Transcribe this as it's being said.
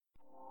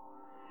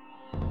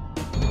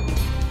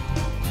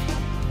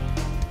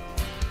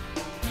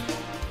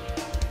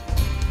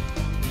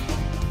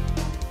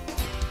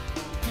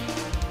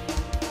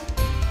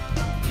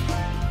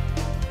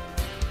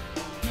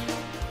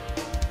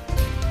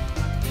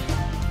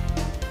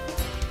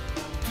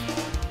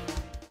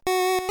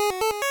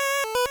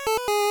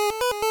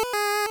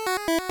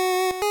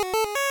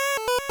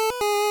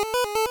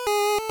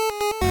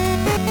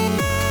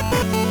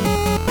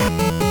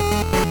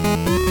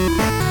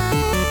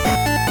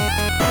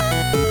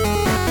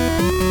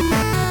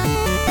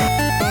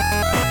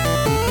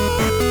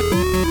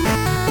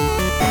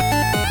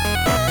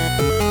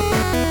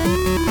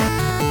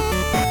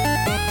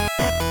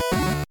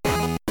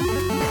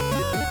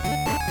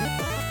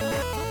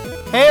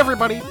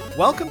everybody,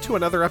 welcome to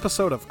another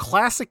episode of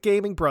Classic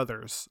Gaming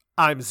Brothers.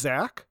 I'm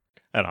Zach.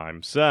 And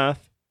I'm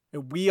Seth.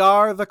 And we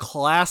are the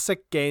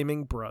Classic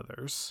Gaming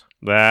Brothers.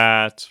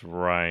 That's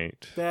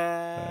right.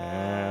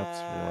 That's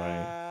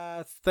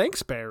right.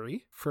 Thanks,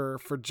 Barry, for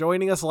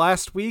joining us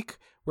last week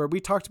where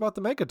we talked about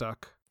the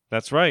Megaduck.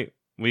 That's right.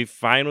 We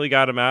finally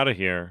got him out of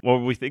here.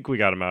 Well, we think we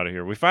got him out of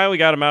here. We finally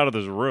got him out of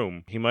this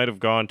room. He might have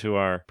gone to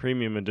our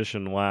premium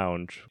edition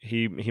lounge.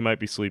 He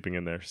might be sleeping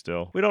in there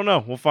still. We don't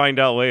know. We'll find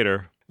out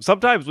later.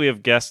 Sometimes we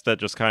have guests that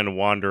just kind of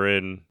wander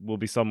in. We'll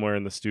be somewhere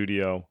in the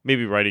studio,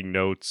 maybe writing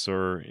notes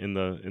or in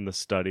the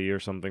study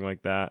or something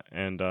like that.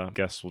 And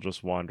guests will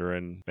just wander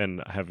in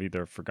and have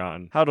either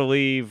forgotten how to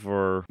leave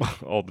or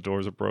all the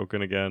doors are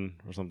broken again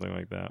or something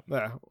like that.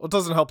 Yeah, well, it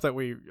doesn't help that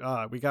we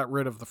got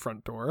rid of the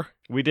front door.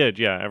 We did,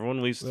 yeah.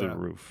 Everyone leaves the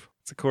roof.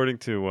 It's according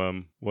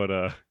to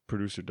what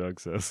producer Doug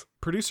says.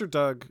 Producer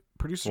Doug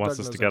wants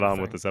us to get everything.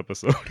 on with this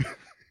episode.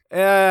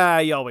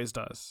 He always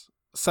does.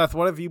 Seth,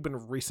 what have you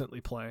been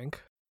recently playing?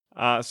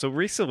 So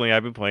recently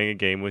I've been playing a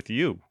game with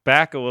you.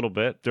 Back a little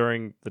bit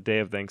during the day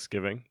of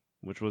Thanksgiving,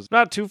 which was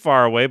not too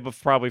far away, but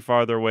probably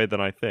farther away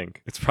than I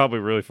think. It's probably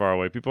really far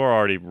away. People are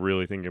already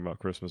really thinking about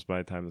Christmas by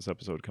the time this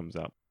episode comes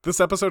out. This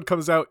episode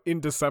comes out in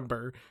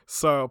December,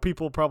 so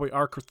people probably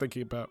are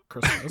thinking about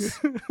Christmas.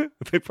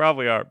 They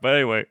probably are. But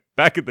anyway,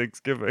 back at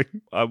Thanksgiving,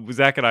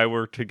 Zach and I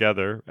were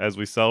together as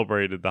we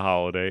celebrated the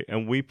holiday,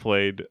 and we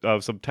played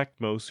some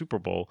Tecmo Super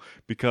Bowl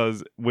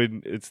because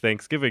when it's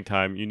Thanksgiving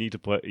time, you need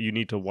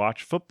to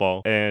watch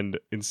football, and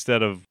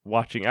instead of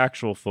watching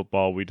actual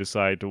football, we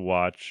decided to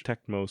watch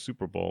Tecmo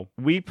Super Bowl.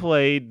 We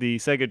played the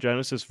Sega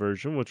Genesis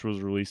version, which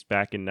was released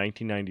back in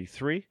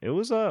 1993. It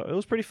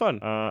was pretty fun.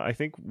 I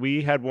think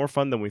we had more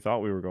fun than we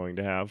thought we were going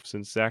to have,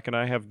 since Zach and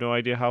I have no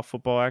idea how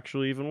football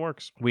actually even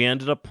works. We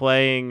ended up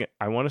playing,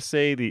 I want to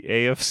say, the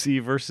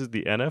AFC versus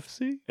the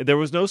NFC. There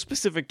was no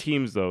specific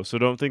teams though, so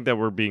don't think that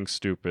we're being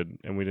stupid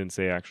and we didn't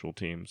say actual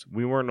teams.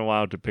 We weren't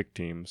allowed to pick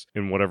teams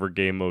in whatever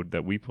game mode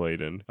that we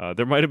played in.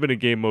 There might have been a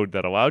game mode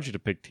that allowed you to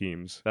pick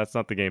teams. That's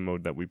not the game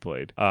mode that we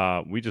played.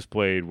 We just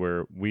played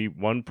where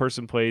one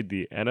person played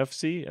the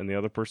NFC and the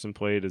other person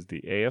played as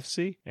the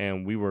AFC,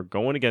 and we were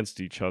going against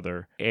each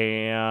other,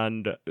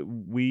 and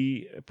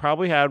we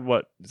probably had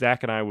what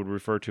Zach and I would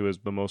refer to as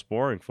the most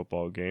boring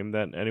football game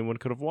that anyone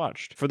could have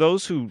watched. For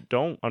those who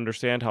don't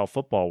understand how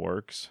football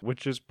works,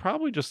 which is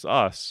probably just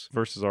us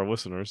versus our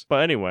listeners,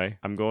 but anyway,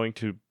 I'm going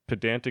to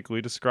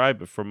pedantically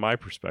describe it from my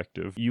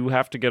perspective. You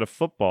have to get a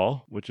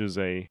football, which is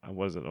kind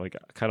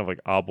of like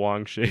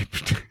oblong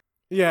shaped.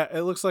 Yeah,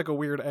 it looks like a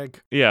weird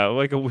egg. Yeah,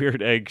 like a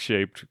weird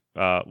egg-shaped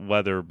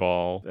leather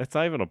ball. It's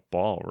not even a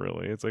ball,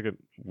 really. It's like a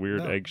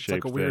weird egg-shaped thing.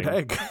 It's like a weird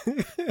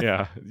egg.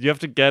 Yeah, you have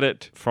to get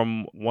it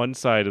from one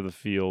side of the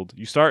field.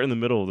 You start in the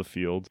middle of the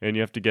field, and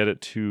you have to get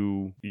it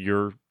to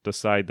the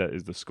side that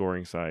is the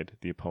scoring side,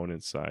 the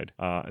opponent's side.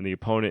 And the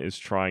opponent is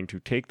trying to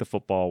take the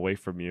football away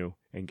from you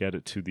and get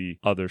it to the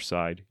other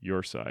side,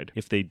 your side.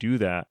 If they do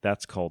that,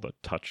 that's called a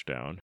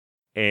touchdown.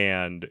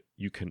 And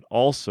you can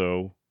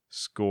also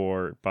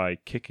score by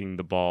kicking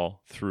the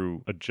ball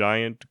through a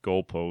giant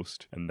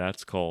goalpost, and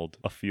that's called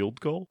a field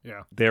goal.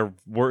 Yeah. They're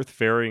worth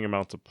varying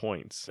amounts of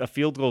points. A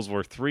field goal is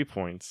worth 3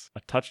 points, a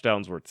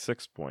touchdown's worth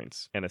 6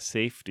 points, and a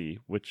safety,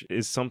 which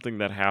is something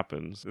that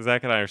happens.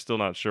 Zach and I are still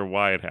not sure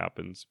why it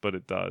happens, but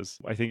it does.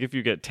 I think if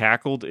you get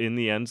tackled in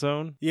the end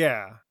zone,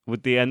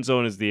 with the end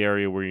zone is the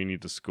area where you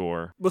need to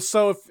score. Well,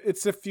 so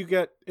if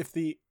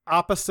the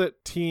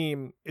opposite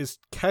team is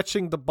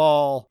catching the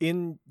ball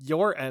in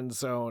your end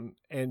zone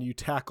and you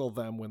tackle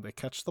them when they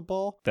catch the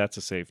ball, that's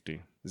a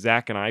safety.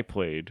 Zach and I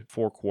played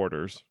 4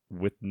 quarters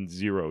with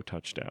 0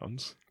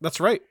 touchdowns. That's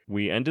right.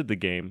 We ended the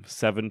game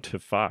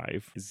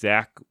 7-5.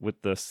 Zach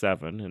with the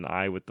 7 and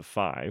I with the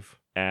 5,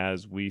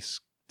 as we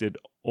scored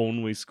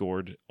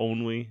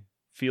only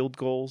field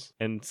goals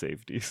and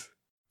safeties.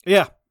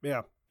 Yeah.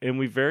 And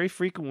we very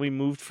frequently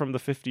moved from the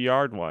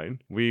 50-yard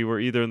line. We were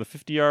either in the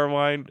 50-yard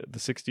line, the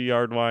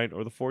 60-yard line,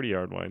 or the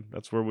 40-yard line.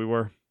 That's where we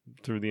were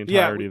through the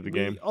entirety of the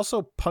game. We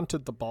also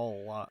punted the ball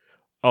a lot.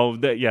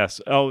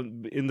 Yes.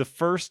 In the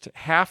first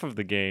half of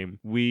the game,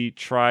 we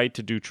tried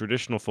to do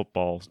traditional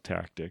football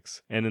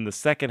tactics. And in the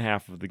second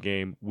half of the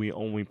game, we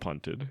only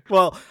punted.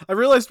 Well, I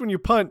realized when you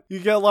punt, you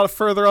get a lot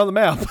further on the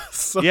map.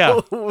 So yeah,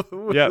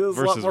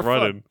 versus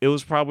running. Fun. It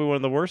was probably one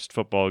of the worst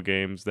football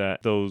games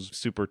that those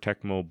Super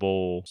Tecmo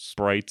Bowl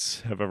sprites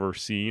have ever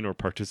seen or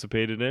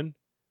participated in.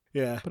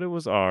 Yeah. But it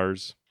was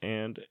ours,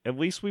 and at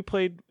least we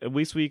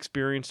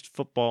experienced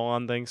football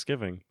on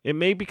Thanksgiving. It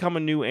may become a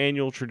new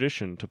annual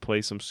tradition to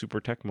play some Super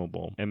Tecmo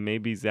Bowl, and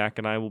maybe Zach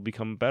and I will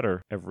become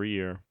better every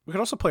year. We could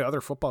also play other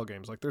football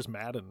games, like there's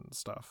Madden and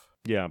stuff.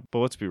 Yeah, but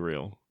let's be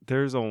real.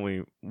 There's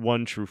only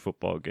one true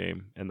football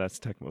game, and that's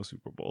Tecmo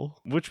Super Bowl,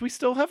 which we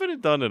still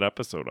haven't done an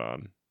episode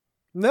on.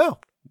 No.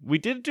 We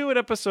did do an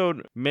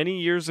episode many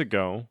years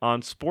ago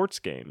on sports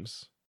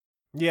games.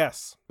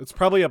 Yes. It's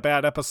probably a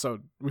bad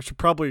episode. We should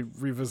probably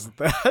revisit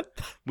that.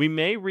 We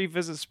may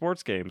revisit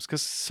sports games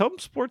because some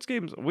sports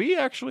games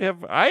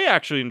I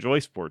actually enjoy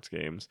sports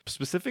games.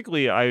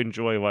 Specifically, I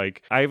enjoy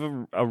I have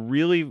a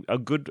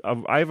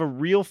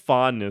real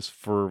fondness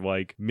for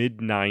like mid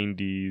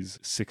 90s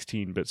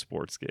 16-bit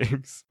sports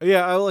games.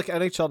 Yeah, I like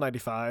NHL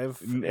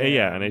 95.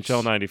 Yeah,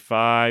 NHL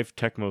 95,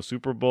 Tecmo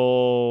Super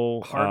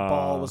Bowl.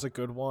 Hardball was a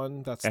good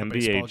one. That's the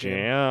NBA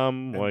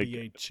Jam.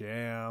 NBA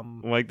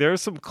Jam. Like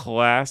there's some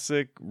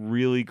classic,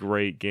 really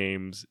great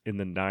games in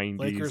the 90s.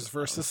 Lakers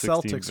versus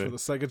Celtics for the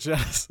Sega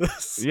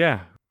Genesis.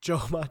 Yeah.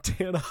 Joe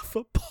Montana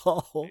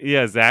football.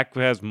 Yeah, Zach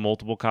has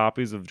multiple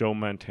copies of Joe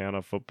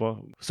Montana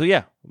football. So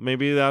yeah,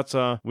 maybe that's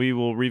we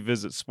will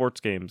revisit sports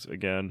games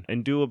again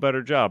and do a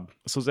better job.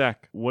 So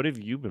Zach, what have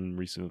you been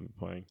recently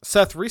playing?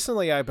 Seth,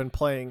 recently I've been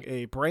playing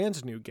a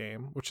brand new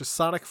game, which is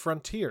Sonic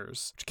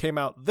Frontiers, which came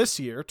out this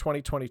year,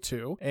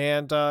 2022.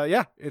 And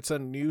yeah, it's a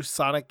new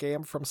Sonic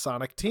game from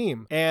Sonic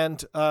Team.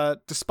 And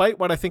despite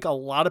what I think a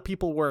lot of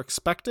people were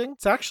expecting,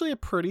 it's actually a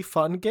pretty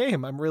fun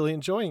game. I'm really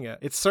enjoying it.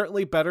 It's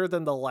certainly better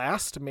than the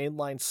last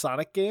mainline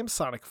Sonic game,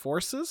 Sonic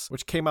Forces,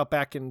 which came out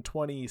back in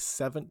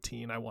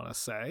 2017, I want to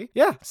say.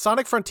 Yeah,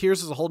 Sonic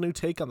Frontiers is a whole new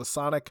take on the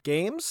Sonic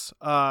games.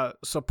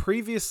 So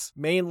previous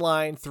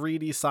mainline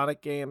 3D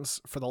Sonic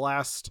games for the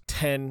last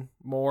 10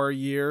 more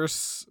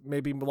years,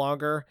 maybe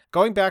longer,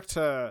 going back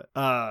to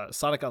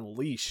Sonic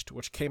Unleashed,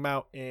 which came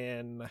out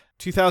in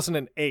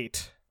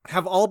 2008,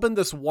 have all been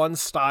this one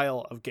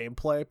style of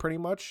gameplay pretty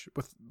much,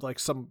 with like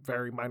some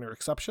very minor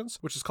exceptions,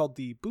 which is called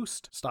the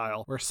boost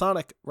style, where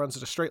Sonic runs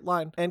in a straight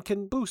line and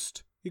can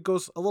boost. It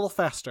goes a little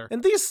faster.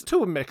 And these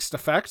to a mixed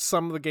effect.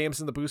 Some of the games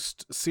in the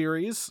Boost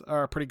series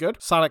are pretty good.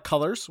 Sonic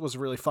Colors was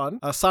really fun.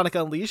 Sonic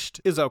Unleashed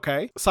is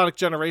okay. Sonic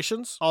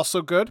Generations,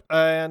 also good.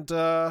 And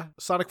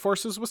Sonic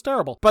Forces was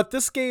terrible. But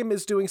this game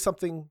is doing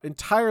something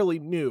entirely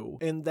new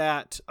in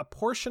that a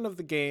portion of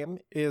the game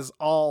is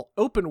all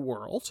open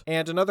world,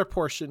 and another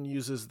portion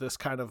uses this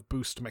kind of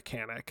boost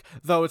mechanic,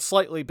 though it's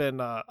slightly been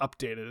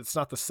updated. It's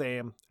not the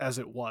same as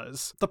it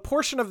was. The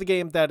portion of the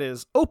game that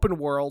is open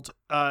world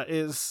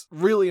is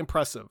really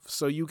impressive.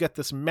 So you get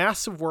this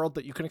massive world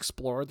that you can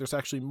explore. There's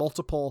actually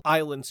multiple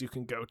islands you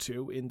can go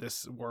to in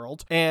this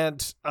world,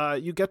 and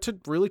you get to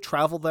really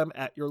travel them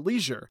at your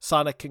leisure.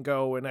 Sonic can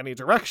go in any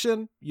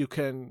direction. You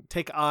can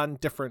take on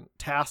different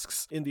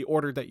tasks in the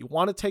order that you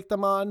want to take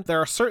them on. There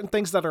are certain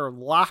things that are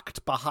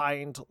locked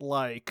behind,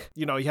 like,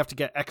 you have to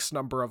get X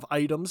number of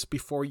items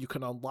before you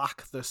can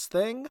unlock this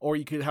thing, or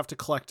you could have to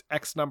collect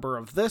X number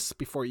of this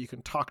before you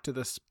can talk to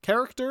this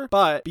character.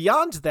 But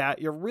beyond that,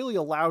 you're really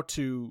allowed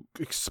to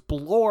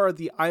explore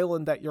the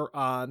island that you're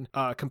on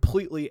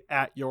completely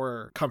at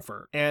your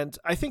comfort. And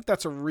I think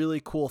that's a really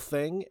cool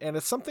thing. And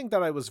it's something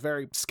that I was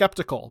very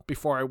skeptical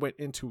before I went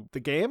into the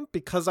game,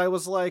 because I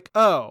was like,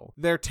 oh,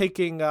 they're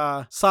taking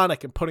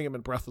Sonic and putting him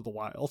in Breath of the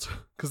Wild,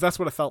 because that's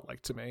what it felt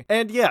like to me.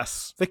 And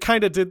yes, they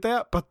kind of did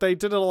that, but they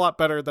did it a lot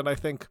better than I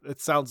think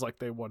it sounds like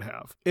they would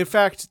have. In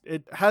fact,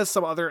 it has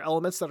some other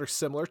elements that are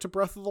similar to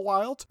Breath of the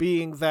Wild,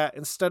 being that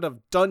instead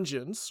of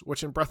dungeons,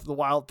 which in Breath of the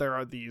Wild there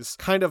are these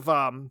kind of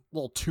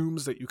little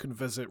tombs that you can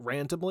visit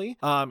randomly,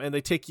 and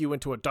they take you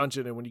into a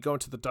dungeon, and when you go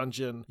into the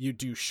dungeon you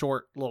do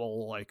short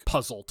little like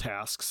puzzle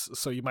tasks.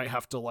 So you might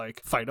have to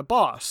like fight a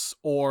boss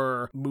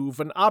or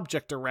move an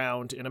object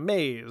around in a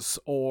maze,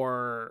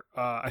 or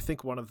I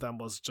think one of them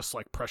was just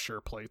like pressure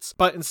plates.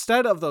 But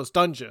instead of those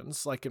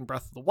dungeons like in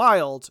Breath of the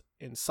Wild,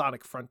 in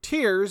Sonic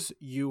Frontiers,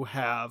 you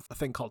have a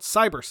thing called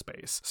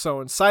cyberspace.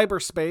 So in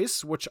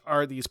cyberspace, which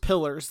are these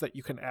pillars that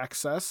you can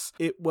access,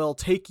 it will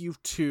take you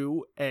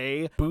to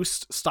a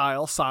boost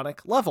style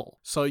Sonic level.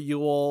 So you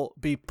will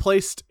be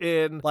placed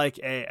in like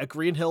a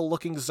Green Hill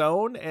looking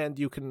zone, and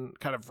you can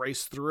kind of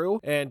race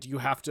through, and you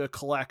have to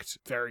collect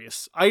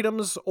various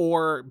items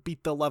or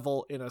beat the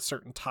level in a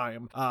certain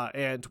time.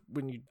 And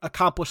when you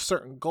accomplish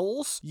certain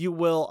goals, you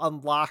will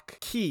unlock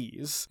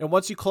keys. And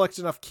once you collect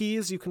enough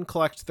keys, you can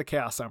collect the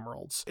Chaos Emeralds.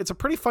 It's a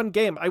pretty fun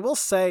game. I will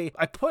say,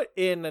 I put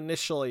in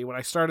initially, when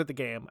I started the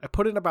game, I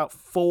put in about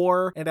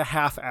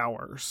 4.5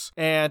 hours.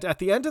 And at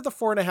the end of the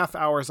 4.5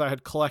 hours, I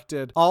had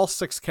collected all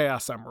 6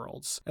 Chaos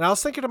Emeralds. And I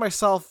was thinking to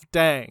myself,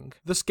 dang,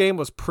 this game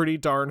was pretty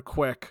darn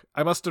quick.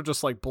 I must have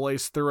just like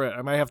blazed through it.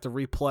 I might have to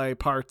replay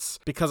parts,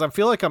 because I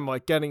feel like I'm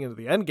like getting into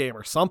the end game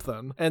or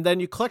something. And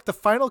then you collect the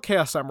final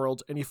Chaos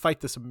Emerald, and you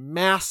fight this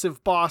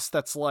massive boss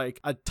that's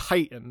like a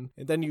titan.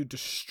 And then you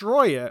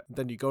destroy it. And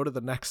then you go to the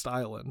next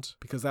island,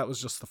 because that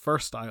was just the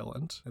first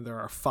island, and there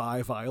are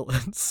 5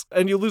 islands.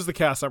 And you lose the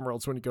Chaos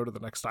Emeralds when you go to the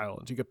next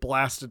island. You get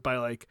blasted by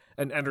like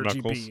an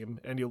energy beam,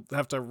 and you'll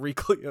have to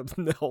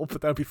no,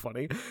 but that'd be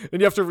funny. And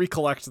you have to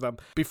recollect them.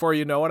 Before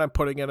you know it, I'm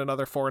putting in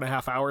another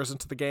 4.5 hours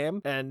into the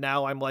game, and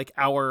now I'm like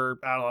hour,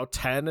 I don't know,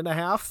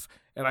 10.5,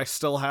 and I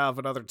still have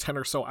another 10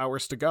 or so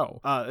hours to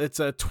go. It's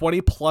a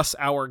 20+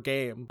 hour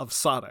game of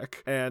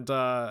Sonic, and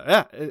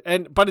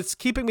but it's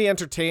keeping me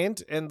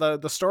entertained, and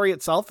the story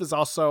itself is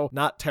also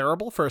not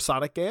terrible for a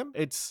Sonic game.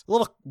 It's a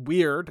little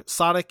weird.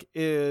 Sonic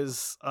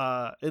is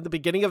in the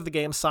beginning of the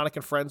game, Sonic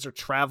and friends are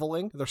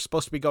traveling. They're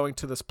supposed to be going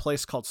to this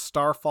place called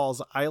Star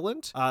Falls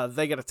Island.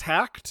 They get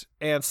attacked,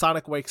 and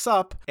Sonic wakes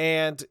up,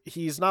 and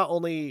he's not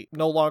only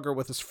no longer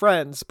with his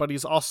friends, but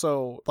he's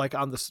also like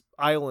on this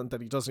island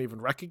that he doesn't even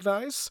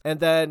recognize. And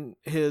then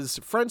his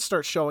friends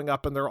start showing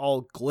up, and they're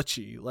all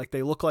glitchy. Like,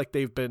 they look like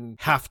they've been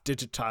half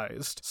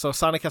digitized. So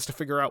Sonic has to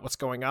figure out what's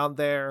going on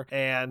there.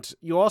 And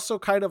you also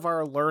kind of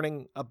are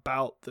learning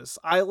about this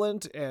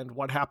island and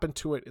what happened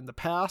to it in the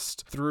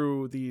past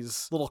through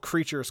these little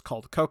creatures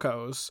called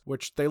Cocos,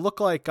 which they look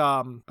like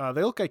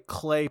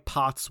clay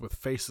pots with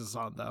faces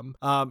on them.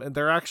 And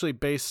they're actually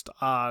based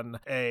on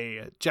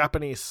a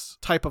Japanese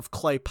type of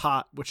clay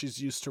pot, which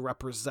is used to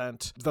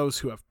represent those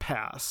who have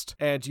passed.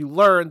 And you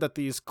learn that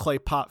these clay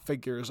pot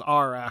figures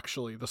are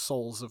actually the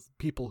souls of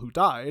people who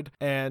died,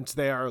 and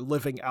they are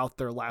living out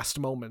their last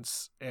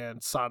moments,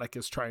 and Sonic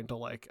is trying to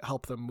like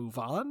help them move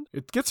on.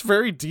 It gets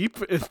very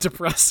deep and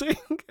depressing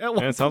at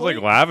one It sounds point.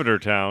 like Lavender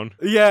Town.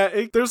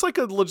 Yeah, there's like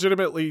a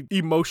legitimately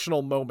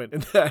emotional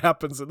moment that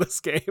happens in this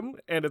game,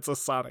 and it's a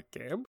Sonic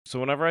game. So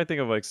whenever I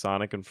think of like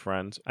Sonic and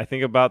Friends, I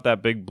think about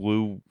that big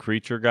blue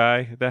creature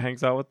guy that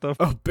hangs out with them.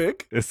 Oh,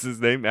 Big? Is his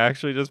name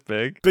actually just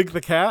Big? Big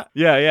the cat?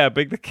 Yeah,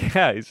 Big the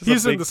cat.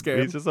 He's in this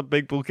game. He's just a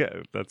big blue cat.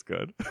 That's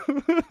good.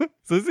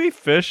 So is he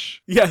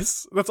fish?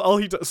 Yes, that's all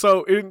he does.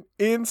 So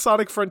in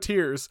Sonic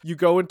Frontiers, you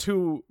go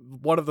into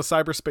one of the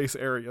cyberspace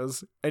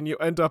areas and you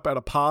end up at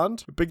a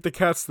pond. Big the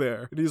cat's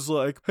there. And he's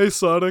like, "Hey,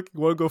 Sonic,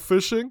 you want to go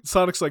fishing?"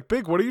 Sonic's like,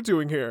 "Big, what are you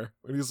doing here?"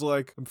 And he's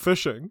like, "I'm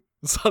fishing."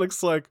 And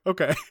Sonic's like,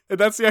 "Okay." And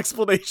that's the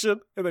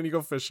explanation. And then you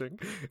go fishing.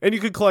 And you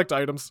can collect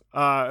items.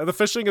 And the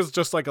fishing is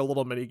just like a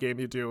little mini game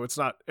you do. It's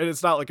not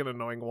like an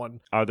annoying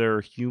one. Are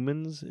there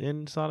humans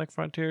in Sonic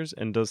Frontiers?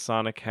 And does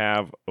Sonic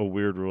have a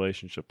weird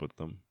relationship with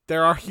them?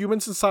 There are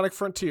humans in Sonic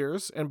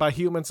Frontiers, and by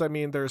humans I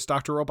mean there's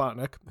Dr.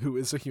 Robotnik, who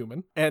is a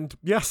human. And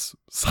yes,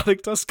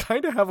 Sonic does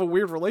kind of have a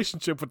weird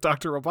relationship with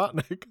Dr.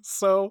 Robotnik,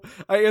 so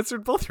I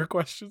answered both your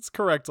questions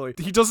correctly.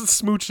 He doesn't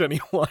smooch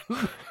anyone.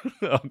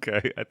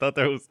 Okay, I thought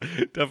there was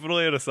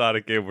definitely in a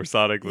Sonic game where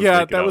Sonic was Yeah,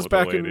 making out with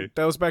a lady.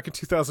 that was back in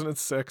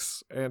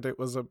 2006, and it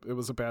was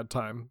a bad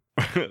time.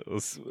 It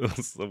was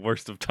the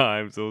worst of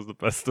times. It was the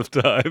best of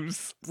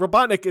times.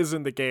 Robotnik is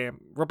in the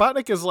game.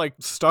 Robotnik is like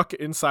stuck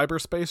in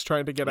cyberspace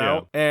trying to get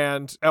out,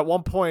 and at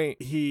one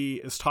point he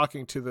is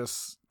talking to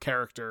this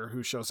character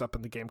who shows up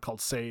in the game called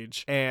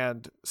Sage,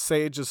 and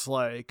Sage is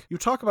like, "You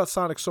talk about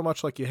Sonic so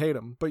much like you hate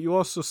him, but you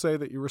also say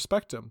that you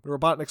respect him." And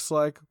Robotnik's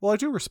like, "Well, I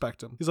do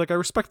respect him." He's like, "I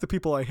respect the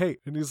people I hate."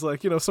 And he's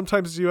like,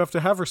 sometimes you have to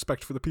have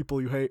respect for the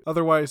people you hate,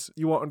 otherwise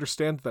you won't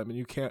understand them and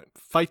you can't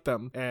fight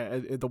them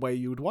the way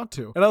you would want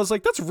to. And I was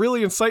like, that's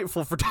really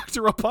insightful for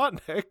Dr.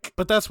 Robotnik.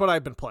 But that's what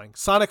I've been playing,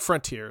 Sonic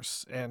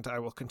Frontiers, and I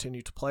will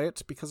continue to play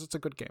it because it's a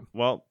good game.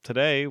 Well,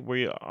 today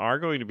we are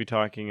going to be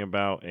talking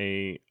about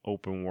a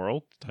open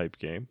world type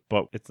game,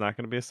 but it's not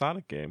going to be a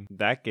Sonic game.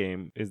 That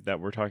game that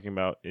we're talking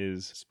about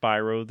is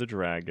Spyro the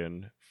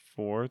Dragon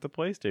for the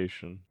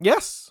PlayStation.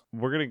 Yes.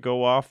 We're going to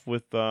go off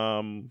with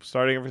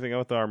starting everything out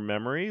with our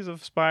memories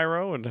of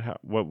Spyro and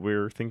what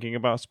we're thinking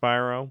about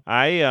Spyro.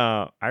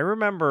 I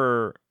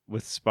remember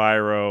with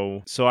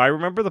Spyro, so I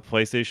remember the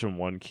PlayStation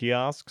 1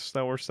 kiosks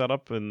that were set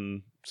up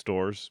in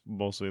stores,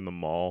 mostly in the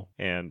mall,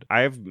 and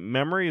I have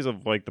memories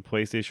of like the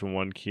PlayStation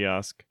 1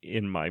 kiosk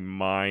in my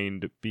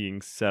mind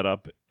being set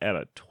up at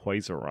a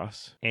Toys R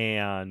Us,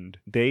 and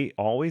they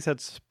always had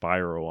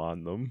Spyro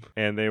on them,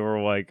 and they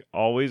were like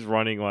always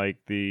running like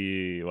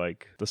the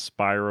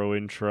Spyro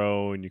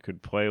intro, and you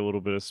could play a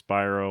little bit of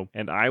Spyro,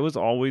 and I was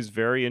always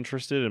very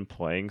interested in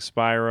playing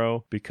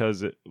Spyro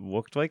because it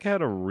looked like it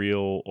had a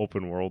real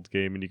open world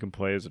game and you can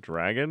play as a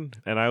dragon,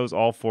 and I was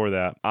all for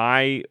that.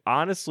 I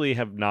honestly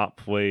have not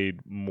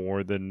played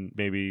more than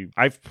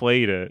I've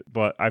played it,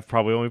 but I've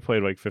probably only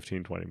played like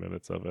 15-20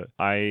 minutes of it.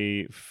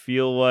 I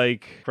feel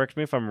like, correct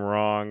me if I'm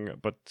wrong,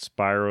 but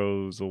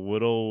Spyro's a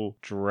little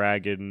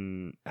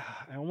dragon.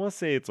 I want to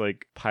say it's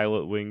like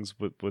Pilot Wings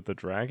with a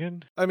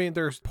dragon. I mean,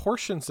 there's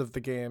portions of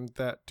the game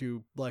that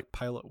do like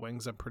Pilot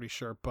Wings, I'm pretty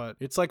sure, but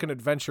it's like an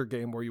adventure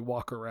game where you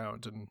walk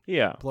around and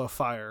blow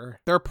fire.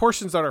 There are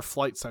portions that are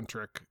flight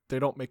centric. They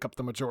don't make up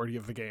the majority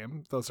of the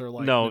game. Those are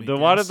like a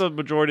lot of the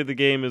majority of the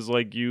game is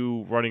like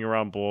you running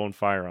around blowing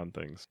fire on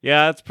things.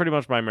 Yeah, that's pretty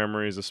much my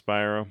memories of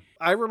Spyro.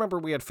 I remember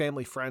we had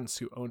family friends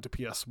who owned a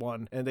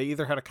PS1, and they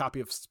either had a copy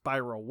of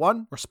Spyro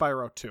 1 or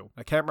Spyro 2.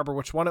 I can't remember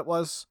which one it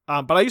was,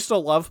 but I used to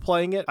love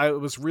playing it. I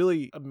was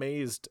really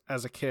amazed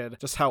as a kid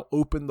just how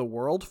open the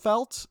world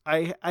felt.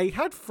 I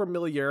had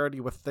familiarity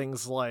with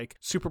things like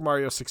Super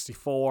Mario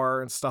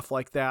 64 and stuff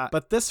like that,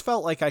 but this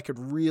felt like I could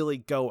really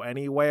go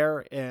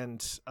anywhere,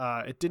 and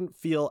it didn't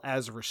feel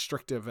as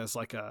restrictive as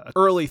like a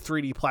early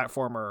 3D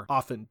platformer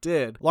often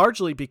did,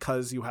 largely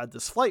because you had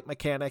this flight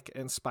mechanic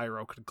and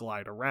Spyro could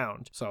glide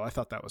around. So I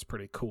thought that was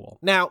pretty cool.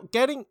 Now,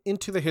 getting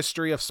into the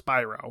history of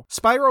Spyro.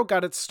 Spyro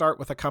got its start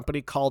with a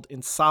company called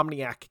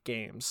Insomniac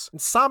Games.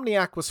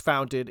 Insomniac was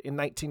founded in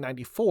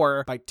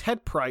 1994 by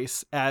Ted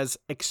Price as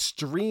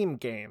Extreme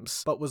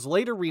Games, but was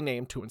later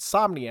renamed to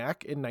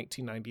Insomniac in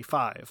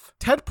 1995.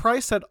 Ted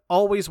Price had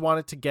always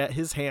wanted to get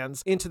his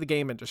hands into the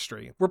game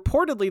industry.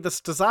 Reportedly,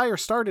 this desire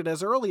started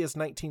as early as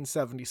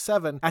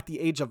 1977 at the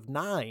age of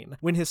 9,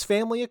 when his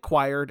family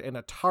acquired an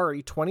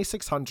Atari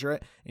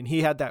 2600 and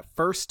he had that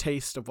first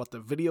taste of what the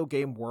video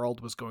game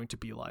world was going to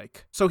be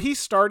like. So he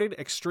started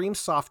Extreme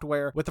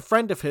Software with a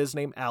friend of his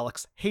named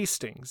Alex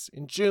Hastings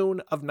in June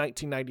of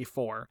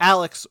 1994.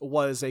 Alex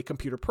was a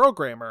computer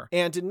programmer,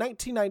 and in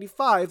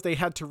 1995 they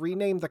had to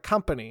rename the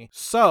company.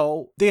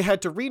 So they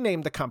had to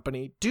rename the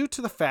company due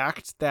to the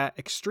fact that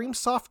Extreme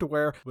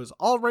Software was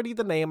already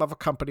the name of a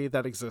company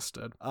that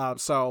existed.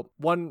 So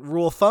one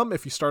rule of thumb,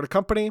 if you start a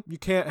company, you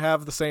can't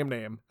have the same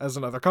name as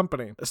another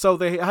company. So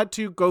they had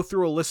to go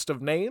through a list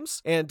of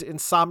names, and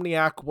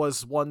Insomniac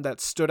was one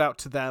that stood out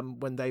to them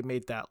when they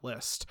made that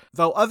list.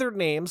 Though other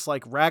names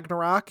like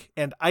Ragnarok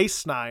and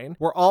Ice Nine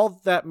were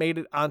all that made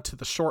it onto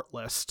the short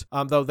list,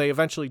 though they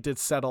eventually did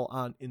settle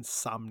on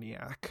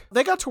Insomniac.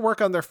 They got to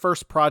work on their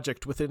first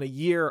project within a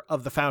year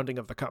of the founding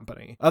of the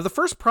company. The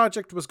first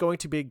project was going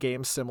to be a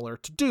game similar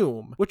to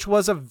Doom, which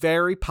was a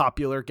very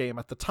popular game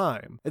at the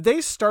time.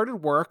 They started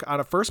work on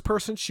a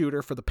first-person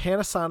shooter for the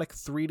Panasonic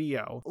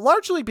 3DO,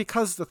 largely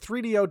because the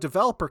 3DO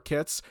developer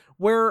kits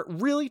were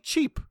really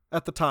cheap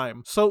at the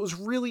time, so it was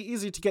really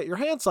easy to get your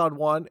hands on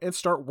one and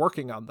start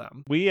working on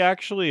them. We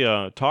actually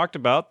talked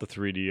about the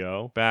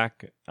 3DO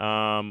back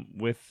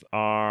with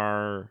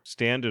our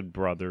standard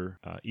brother,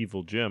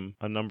 Evil Jim,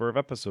 a number of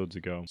episodes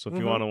ago. So if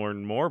you want to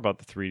learn more about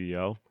the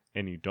 3DO,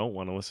 and you don't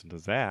want to listen to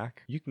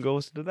Zach, you can go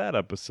listen to that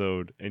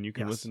episode, and you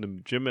can listen to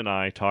Jim and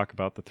I talk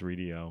about the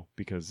 3DO,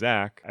 because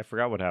Zach, I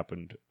forgot what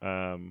happened.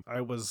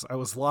 I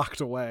was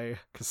locked away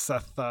because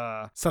Seth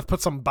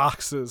put some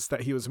boxes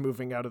that he was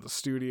moving out of the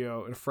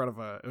studio in front of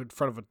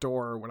a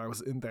door when I was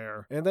in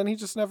there, and then he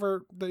just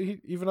never.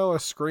 Even though I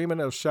was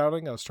screaming, I was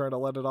shouting, I was trying to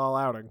let it all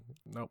out, and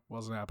nope,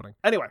 wasn't happening.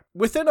 Anyway,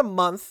 within a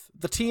month,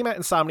 the team at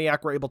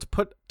Insomniac were able to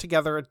put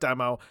together a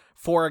demo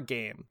for a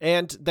game,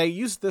 and they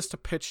used this to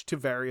pitch to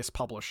various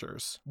publishers.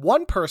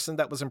 One person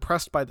that was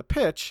impressed by the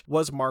pitch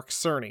was Mark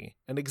Cerny,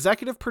 an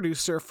executive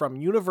producer from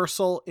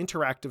Universal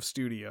Interactive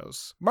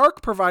Studios.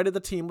 Mark provided the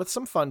team with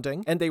some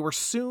funding, and they were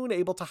soon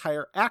able to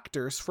hire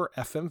actors for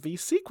FMV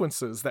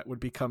sequences that would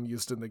become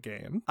used in the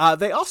game.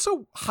 They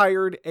also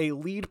hired a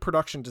lead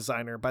production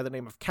designer by the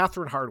name of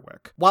Catherine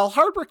Hardwick. While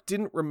Hardwick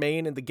didn't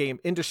remain in the game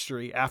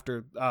industry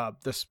after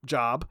this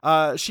job,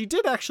 she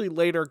did actually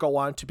later go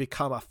on to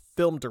become a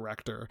film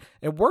director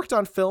and worked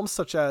on films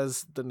such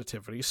as The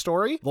Nativity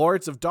Story,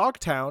 Lords of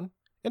Dogtown,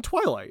 and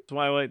Twilight.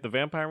 Twilight, the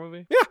vampire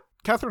movie? Yeah.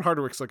 Catherine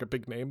Hardwick's like a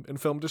big name in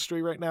film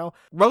industry right now.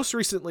 Most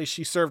recently,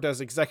 she served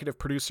as executive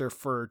producer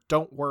for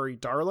Don't Worry,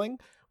 Darling,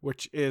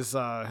 which is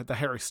the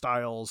Harry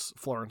Styles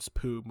Florence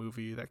Pugh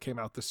movie that came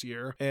out this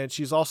year. And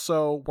she's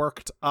also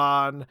worked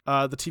on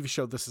the TV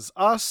show This Is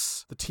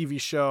Us, the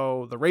TV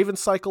show The Raven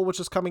Cycle, which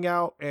is coming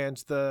out, and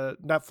the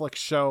Netflix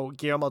show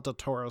Guillermo del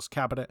Toro's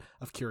Cabinet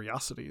of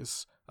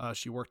Curiosities.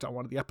 She worked on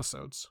one of the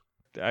episodes.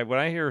 When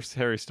I hear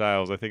Harry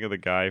Styles, I think of the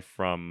guy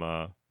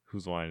from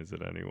Whose Line Is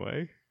It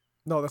Anyway?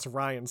 No, that's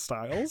Ryan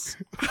Stiles.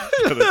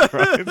 That's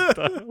Ryan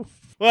Stiles.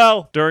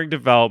 Well, during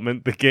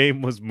development, the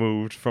game was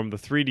moved from the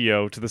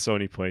 3DO to the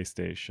Sony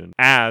PlayStation,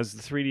 as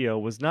the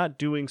 3DO was not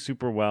doing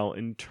super well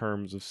in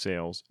terms of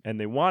sales, and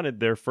they wanted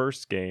their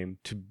first game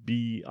to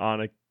be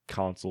on a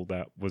console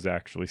that was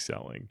actually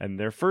selling. And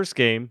their first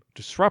game,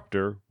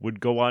 Disruptor, would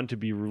go on to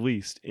be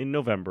released in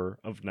November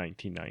of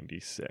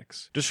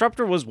 1996.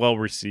 Disruptor was well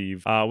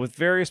received, with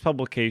various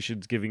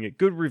publications giving it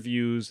good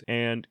reviews,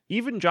 and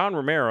even John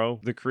Romero,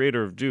 the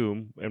creator of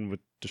Doom, and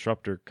with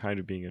Disruptor kind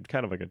of being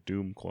kind of like a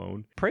Doom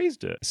clone,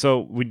 praised it. So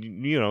when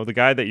the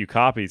guy that you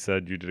copied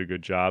said you did a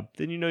good job,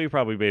 then you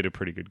probably made a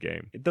pretty good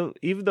game.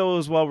 Even though it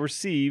was well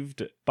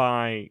received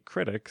by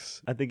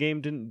critics, the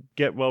game didn't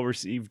get well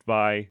received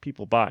by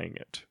people buying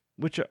it,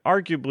 which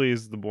arguably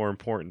is the more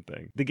important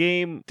thing. The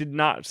game did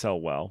not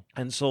sell well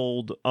and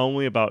sold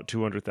only about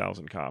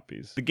 200,000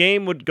 copies. The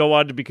game would go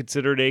on to be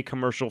considered a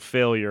commercial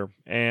failure,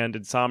 and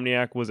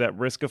Insomniac was at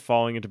risk of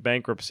falling into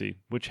bankruptcy,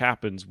 which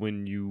happens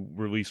when you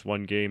release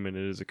one game and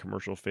it is a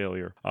commercial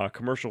failure.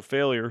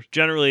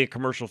 Generally a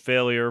commercial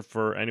failure,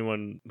 for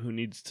anyone who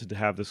needs to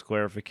have this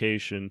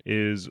clarification,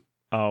 is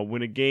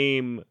when a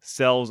game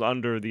sells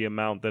under the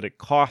amount that it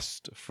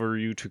cost for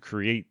you to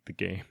create the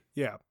game.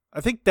 Yeah.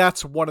 I think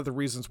that's one of the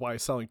reasons why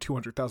selling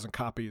 200,000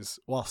 copies,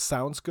 while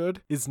sounds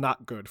good, is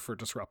not good for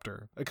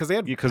Disruptor. Because they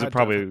had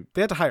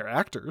to hire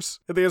actors,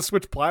 and they had to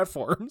switch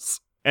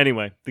platforms.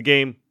 Anyway, the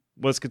game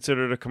was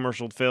considered a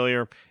commercial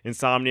failure.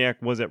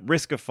 Insomniac was at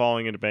risk of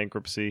falling into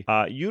bankruptcy.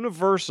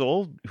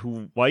 Universal,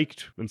 who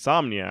liked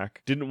Insomniac,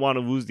 didn't want to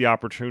lose the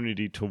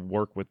opportunity to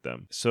work with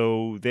them.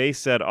 So they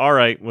said, all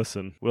right,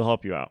 listen, we'll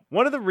help you out.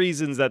 One of the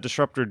reasons that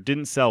Disruptor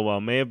didn't sell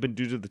well may have been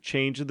due to the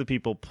change of the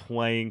people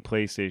playing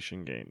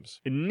PlayStation games.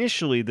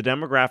 Initially, the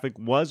demographic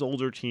was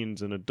older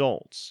teens and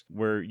adults,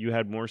 where you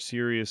had more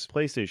serious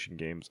PlayStation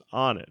games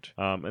on it.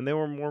 And they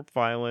were more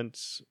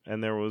violent,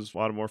 and there was a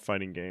lot of more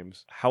fighting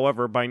games.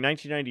 However, by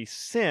 1996,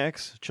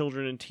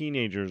 children and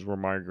teenagers were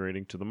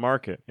migrating to the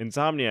market.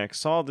 Insomniac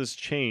saw this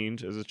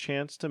change as a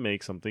chance to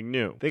make something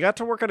new. They got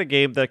to work on a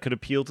game that could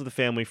appeal to the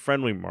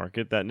family-friendly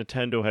market that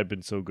Nintendo had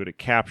been so good at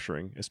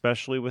capturing,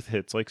 especially with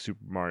hits like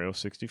Super Mario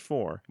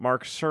 64.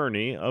 Mark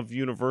Cerny of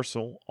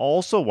Universal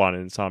also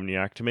wanted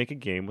Insomniac to make a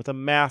game with a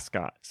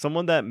mascot,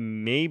 someone that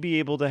may be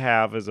able to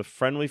have as a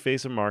friendly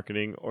face of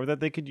marketing or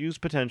that they could use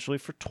potentially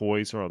for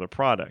toys or other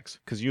products.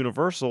 Because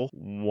Universal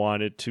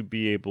wanted to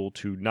be able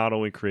to not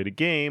only create a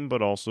game,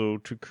 but also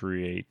to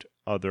create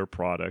other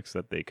products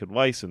that they could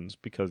license,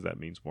 because that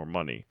means more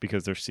money,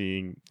 because they're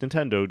seeing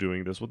Nintendo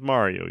doing this with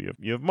Mario.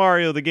 You have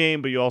Mario the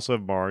game, but you also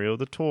have Mario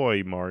the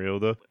toy,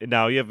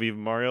 now you have even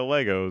Mario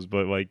Legos,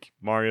 but like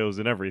Mario's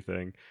in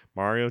everything.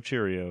 Mario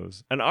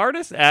Cheerios. An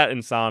artist at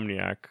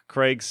Insomniac,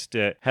 Craig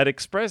Stitt, had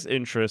expressed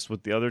interest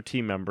with the other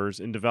team members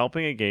in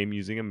developing a game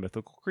using a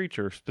mythical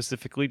creature,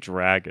 specifically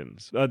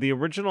dragons. The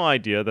original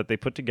idea that they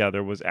put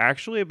together was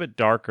actually a bit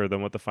darker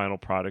than what the final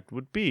product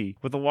would be,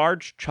 with a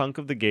large chunk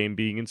of the game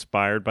being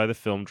inspired by the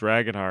film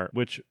Dragonheart,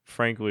 which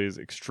frankly is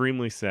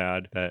extremely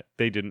sad that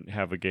they didn't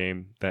have a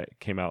game that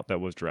came out that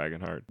was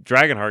Dragonheart.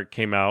 Dragonheart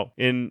came out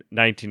in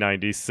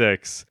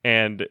 1996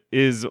 and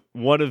is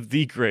one of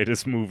the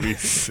greatest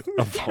movies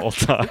of all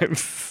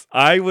times.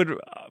 I would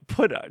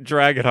put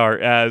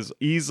Dragonheart as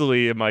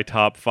easily in my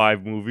top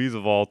 5 movies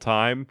of all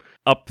time,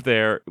 up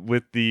there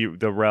with the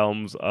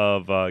realms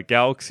of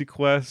Galaxy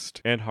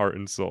Quest and Heart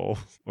and Soul,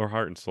 or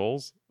Heart and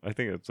Souls. I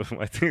think it's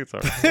Heart and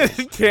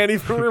Souls. Can't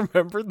even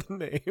remember the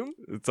name.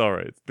 It's all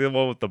right. It's the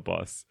one with the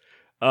bus.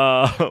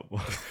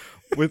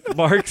 With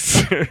Mark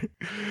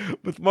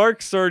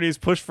Cerny's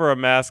push for a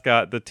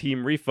mascot, the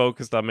team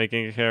refocused on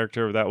making a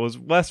character that was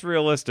less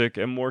realistic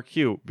and more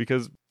cute,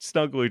 because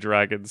snuggly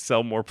dragons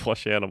sell more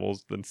plush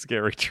animals than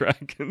scary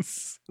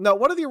dragons. Now,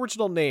 one of the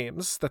original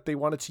names that they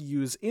wanted to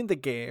use in the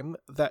game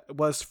that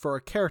was for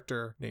a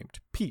character named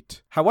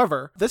Pete.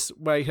 However, this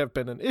might have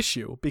been an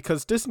issue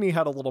because Disney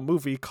had a little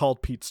movie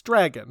called Pete's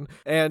Dragon,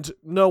 and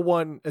no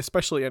one,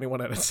 especially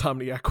anyone at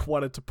Insomniac,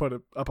 wanted to put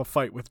up a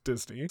fight with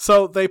Disney.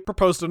 So they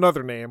proposed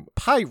another name,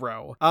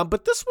 Pyro,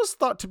 but this was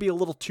thought to be a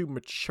little too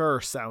mature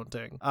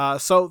sounding.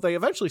 So they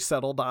eventually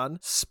settled on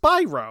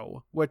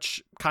Spyro,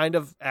 which kind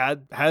of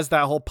has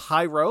that whole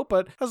pyro,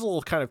 but has a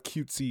little kind of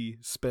cutesy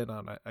spin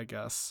on it, I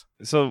guess.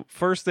 So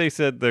first they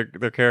said their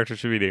character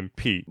should be named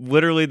Pete.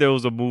 Literally, there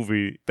was a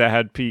movie that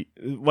had Pete.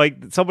 Like,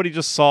 somebody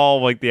just saw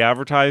like the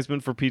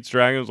advertisement for Pete's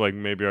Dragon, was like,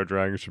 maybe our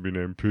dragon should be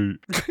named Pete.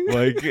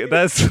 Like,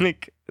 that's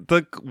like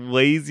the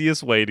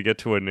laziest way to get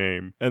to a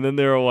name. And then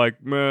they were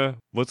like, meh,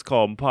 let's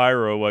call him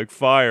Pyro, like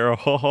fire,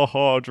 ha ha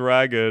ha,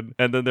 dragon.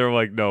 And then they were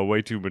like, no,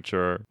 way too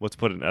mature. Let's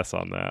put an S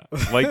on that.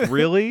 Like,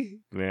 really?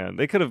 Man,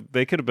 they could have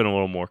been a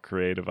little more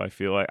creative, I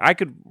feel like. I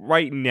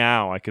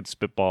could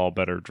spitball a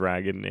better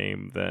dragon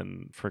name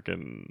than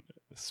freaking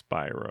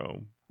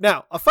Spyro.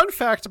 Now, a fun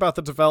fact about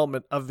the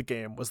development of the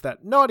game was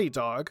that Naughty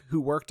Dog, who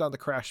worked on the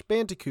Crash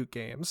Bandicoot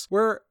games,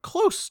 were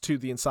close to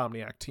the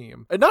Insomniac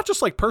team. And not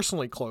just like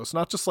personally close,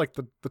 not just like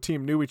the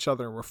team knew each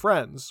other and were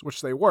friends,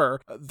 which they were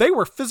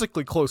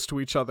physically close to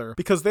each other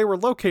because they were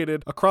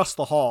located across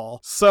the hall.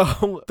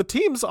 So the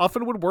teams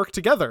often would work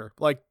together.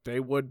 Like, they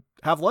would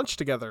have lunch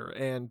together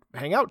and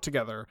hang out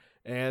together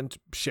and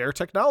share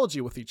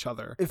technology with each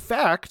other. In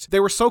fact, they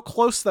were so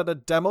close that a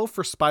demo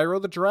for Spyro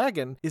the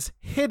Dragon is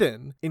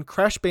hidden in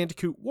Crash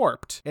Bandicoot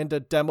Warped, and a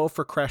demo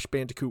for Crash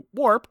Bandicoot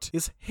Warped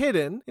is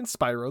hidden in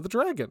Spyro the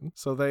Dragon.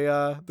 So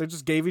they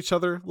just gave each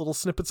other little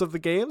snippets of the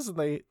games, and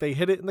they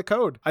hid it in the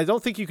code. I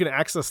don't think you can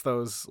access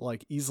those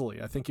like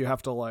easily. I think you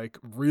have to like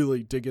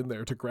really dig in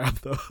there to grab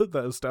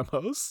those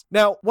demos.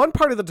 Now, one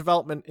part of the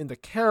development in the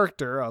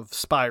character of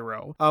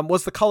Spyro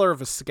was the color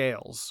of his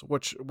scales,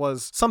 which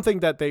was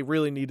something that they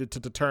really needed to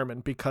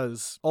determine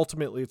because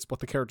ultimately it's what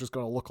the character is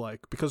going to look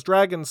like, because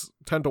dragons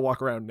tend to walk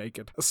around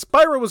naked.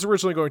 Spyro was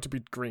originally going to be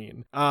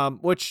green,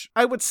 which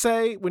I would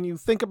say when you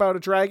think about a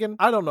dragon,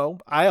 I don't know,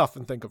 I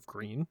often think of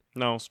green.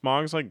 No,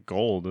 Smog's like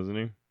gold, isn't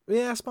he?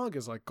 Yeah, Smog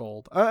is like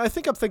gold. I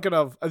think I'm thinking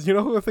of, you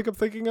know who I think I'm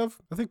thinking of?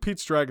 I think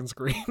Pete's Dragon's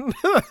green.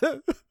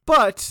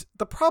 But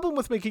the problem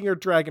with making your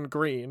dragon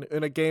green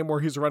in a game where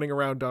he's running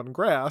around on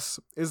grass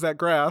is that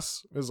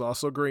grass is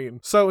also green.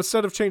 So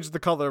instead of changing the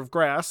color of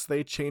grass,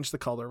 they changed the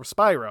color of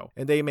Spyro,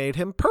 and they made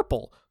him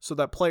purple so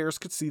that players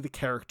could see the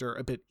character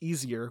a bit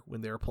easier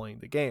when they were playing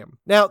the game.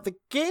 Now, the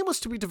game was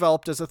to be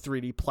developed as a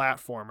 3D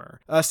platformer,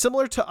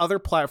 similar to other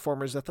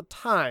platformers at the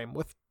time,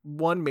 with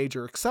one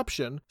major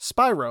exception: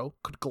 Spyro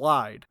could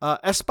glide.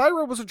 As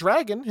Spyro was a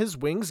dragon, his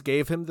wings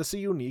gave him this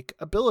unique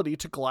ability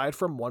to glide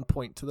from one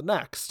point to the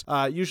next.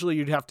 Usually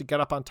you'd have to get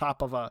up on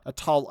top of a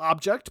tall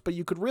object, but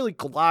you could really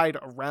glide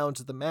around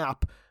the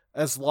map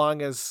as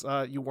long as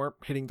you weren't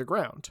hitting the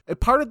ground. And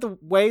part of the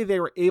way they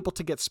were able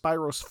to get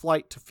Spyro's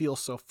flight to feel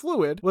so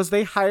fluid was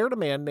they hired a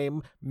man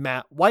named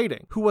Matt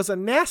Whiting, who was a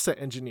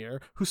NASA engineer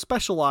who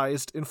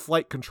specialized in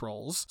flight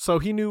controls, so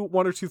he knew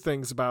one or two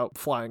things about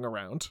flying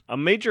around. A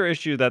major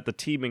issue that the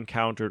team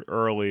encountered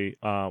early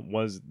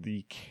was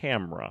the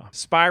camera.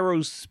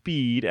 Spyro's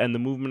speed and the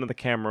movement of the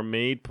camera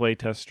made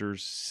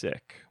playtesters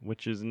sick,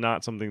 which is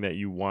not something that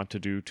you want to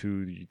do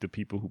to the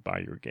people who buy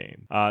your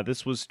game.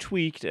 This was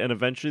tweaked, and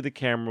eventually the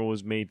camera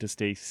was made to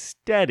stay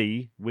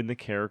steady when the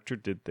character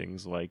did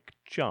things like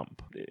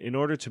jump. In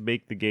order to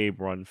make the game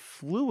run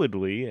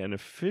fluidly and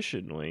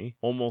efficiently,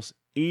 almost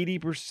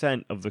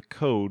 80% of the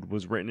code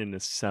was written in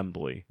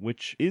assembly,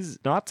 which is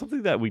not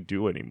something that we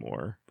do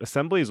anymore.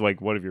 Assembly is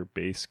like one of your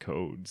base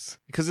codes.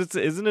 Because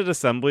isn't it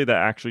assembly that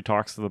actually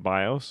talks to the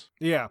BIOS?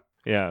 Yeah.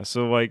 Yeah,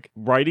 so like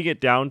writing it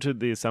down to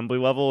the assembly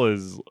level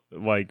is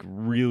like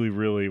really,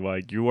 really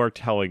like you are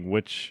telling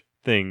which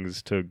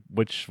things to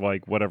which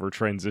like whatever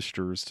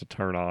transistors to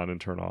turn on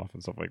and turn off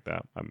and stuff like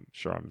that. I'm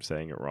sure I'm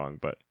saying it wrong,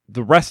 but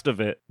the rest of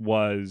it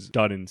was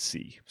done in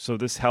C. So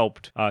this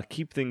helped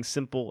keep things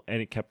simple, and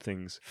it kept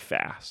things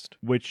fast,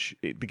 which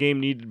the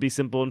game needed to be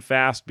simple and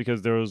fast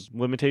because there was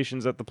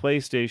limitations that the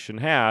PlayStation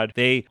had.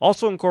 They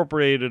also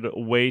incorporated a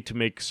way to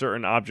make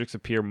certain objects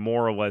appear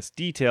more or less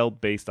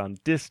detailed based on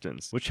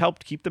distance, which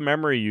helped keep the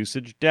memory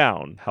usage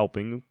down,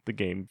 helping the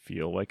game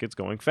feel like it's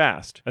going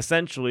fast.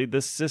 Essentially,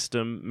 this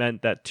system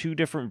meant that two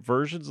different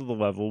versions of the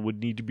level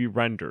would need to be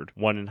rendered,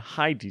 one in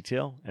high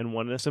detail and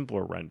one in a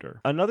simpler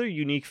render. Another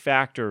unique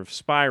factor of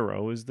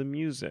Spyro is the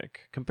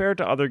music. Compared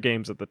to other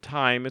games at the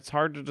time, it's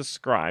hard to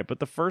describe,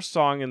 but the first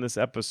song in this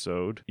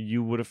episode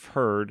you would have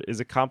heard is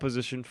a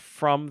composition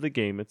from the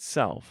game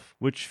itself,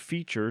 which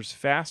features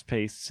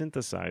fast-paced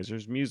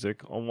synthesizers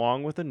music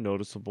along with a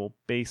noticeable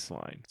bass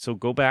line. So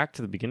go back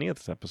to the beginning of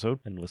this episode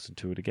and listen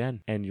to it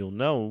again, and you'll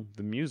know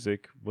the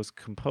music was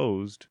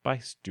composed by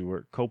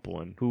Stuart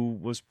Copeland, who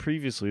was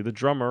previously the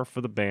drummer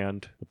for the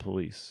band The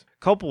Police.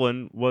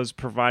 Copeland was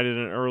provided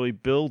an early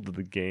build of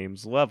the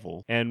game's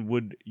level and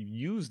would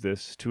use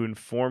this to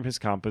inform his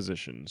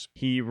compositions.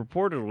 He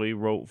reportedly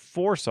wrote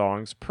 4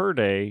 songs per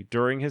day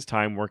during his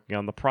time working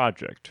on the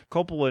project.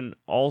 Copeland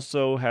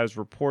also has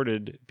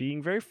reported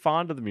being very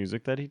fond of the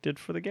music that he did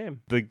for the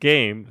game. The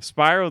game,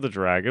 Spyro the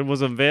Dragon,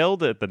 was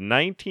unveiled at the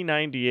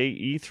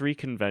 1998 E3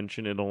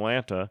 convention in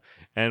Atlanta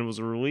and was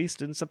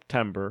released in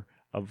September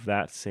of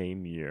that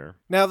same year.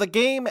 Now, the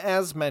game,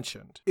 as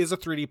mentioned, is a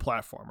 3D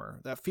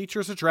platformer that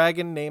features a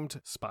dragon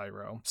named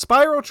Spyro.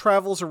 Spyro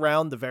travels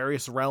around the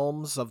various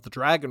realms of the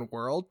dragon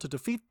world to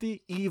defeat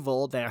the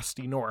evil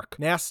Gnasty Gnorc.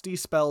 Gnasty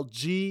spelled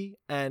G-N-A-S-T-Y,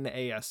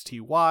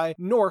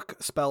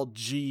 Gnorc spelled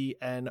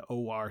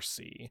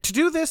G-N-O-R-C. To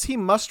do this, he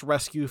must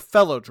rescue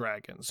fellow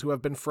dragons who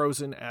have been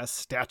frozen as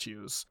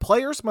statues.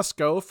 Players must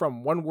go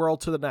from one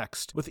world to the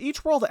next, with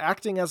each world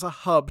acting as a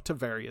hub to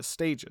various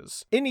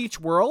stages. In each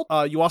world,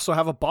 you also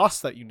have a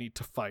boss that you need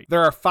to fight.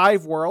 There are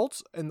 5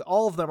 worlds, and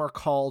all of them are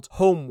called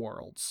home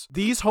worlds.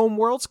 These home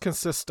worlds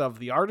consist of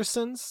the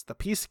artisans, the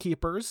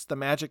peacekeepers, the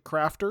magic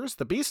crafters,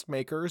 the beast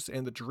makers,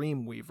 and the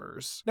dream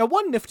weavers. Now,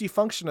 one nifty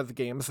function of the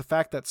game is the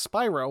fact that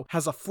Spyro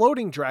has a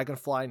floating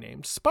dragonfly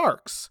named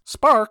Sparx.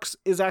 Sparx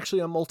is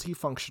actually a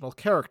multifunctional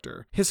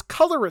character. His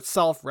color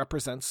itself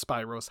represents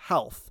Spyro's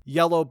health,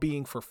 yellow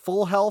being for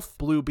full health,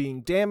 blue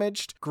being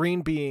damaged,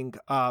 green being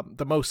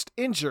the most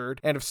injured,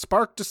 and if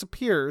Sparx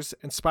disappears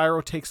and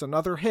Spyro takes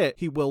another hit,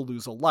 he will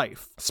lose a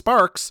life.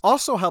 Sparx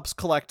also helps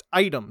collect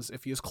items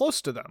if he is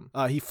close to them.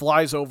 He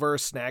flies over,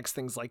 snags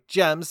things like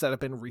gems that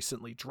have been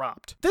recently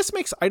dropped. This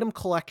makes item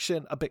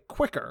collection a bit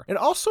quicker. It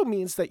also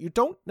means that you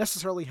don't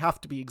necessarily have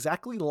to be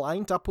exactly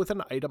lined up with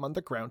an item on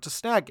the ground to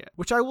snag it,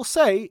 which I will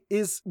say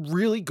is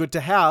really good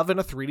to have in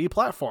a 3D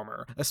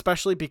platformer,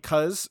 especially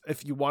because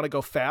if you want to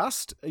go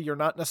fast, you're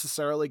not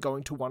necessarily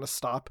going to want to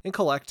stop and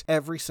collect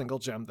every single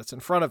gem that's in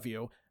front of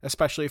you,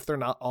 especially if they're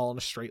not all in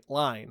a straight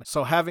line.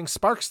 So having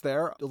Sparx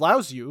there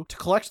allows you to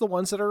collect the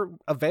ones that are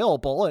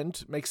available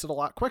and makes it a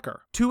lot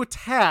quicker. To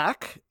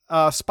attack,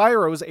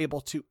 Spyro is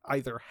able to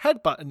either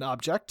headbutt an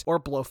object or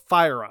blow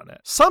fire on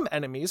it. Some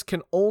enemies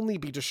can only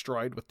be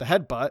destroyed with the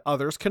headbutt,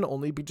 others can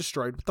only be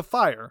destroyed with the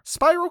fire.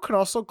 Spyro can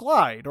also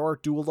glide or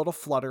do a little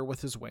flutter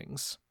with his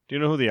wings. Do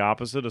you know who the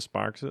opposite of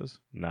Sparx is?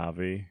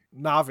 Navi.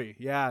 Navi,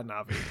 yeah,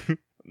 Navi.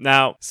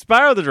 Now,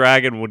 Spyro the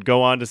Dragon would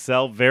go on to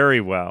sell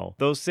very well,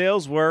 though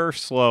sales were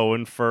slow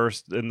in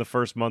the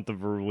first month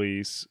of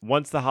release.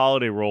 Once the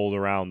holiday rolled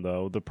around,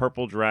 though, the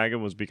Purple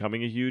Dragon was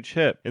becoming a huge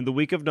hit. In the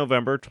week of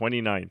November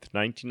 29th,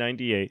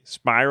 1998,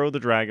 Spyro the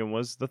Dragon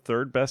was the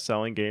third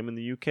best-selling game in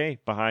the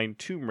UK, behind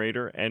Tomb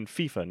Raider and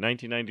FIFA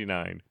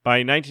 1999.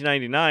 By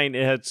 1999,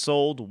 it had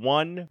sold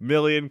 1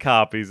 million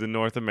copies in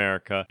North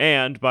America,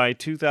 and by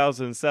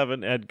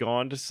 2007, it had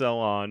gone to sell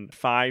on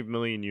 5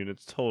 million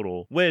units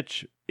total,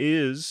 which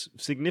is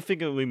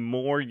significantly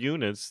more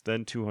units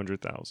than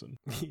 200,000.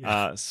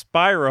 Yeah.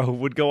 Spyro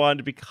would go on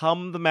to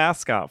become the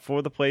mascot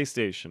for the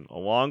PlayStation,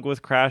 along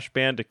with Crash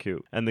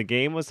Bandicoot, and the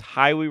game was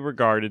highly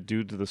regarded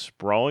due to the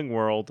sprawling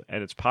world,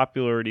 and its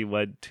popularity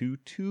led to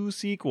 2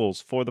 sequels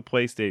for the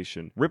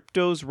PlayStation,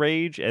 Ripto's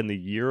Rage and The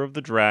Year of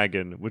the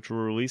Dragon, which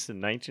were released in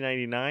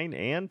 1999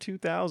 and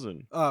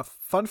 2000.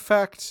 Fun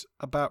fact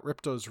about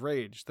Ripto's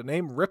Rage. The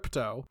name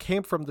Ripto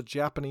came from the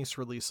Japanese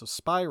release of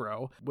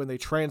Spyro. When they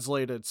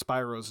translated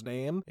Spyro's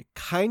name, it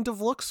kind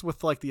of looks,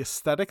 with like the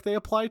aesthetic they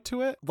applied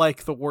to it,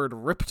 like the word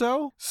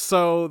Ripto.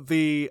 So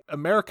the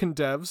American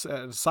devs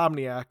at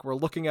Insomniac were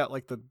looking at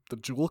like the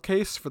jewel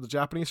case for the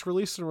Japanese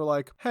release and were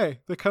like, hey,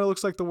 that kind of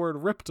looks like the word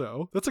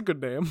Ripto. That's a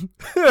good name.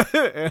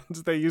 And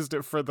they used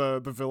it for the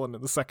villain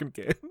in the second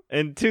game.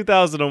 In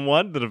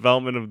 2001, the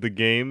development of the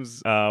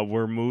games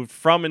were moved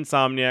from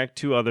Insomniac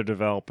to other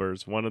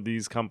developers. One of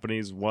these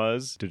companies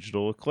was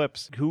Digital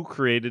Eclipse, who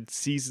created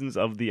Seasons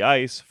of the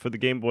Ice for the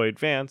Game Boy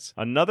Advance.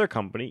 Another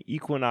company,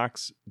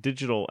 Equinox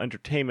Digital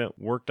Entertainment,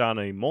 worked on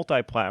a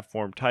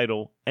multi-platform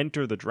title,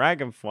 Enter the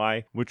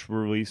Dragonfly, which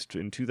were released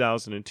in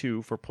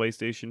 2002 for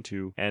PlayStation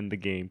 2 and the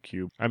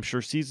GameCube. I'm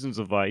sure Seasons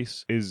of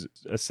Ice is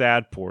a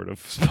sad port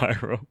of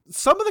Spyro.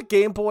 Some of the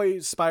Game Boy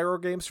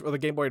Spyro games, or the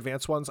Game Boy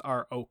Advance ones,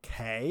 are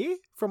okay,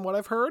 from what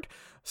I've heard.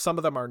 Some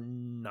of them are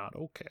not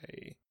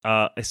okay.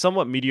 A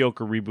somewhat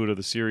mediocre reboot of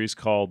the series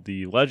called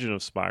The Legend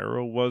of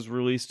Spyro was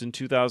released in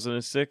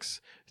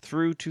 2006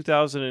 through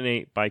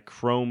 2008 by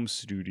Chrome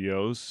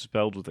Studios,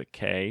 spelled with a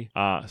K.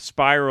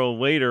 Spyro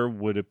later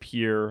would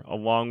appear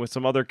along with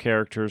some other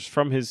characters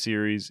from his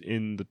series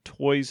in the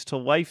Toys to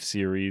Life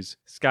series,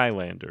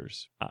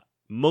 Skylanders.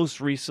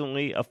 Most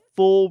recently, a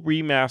full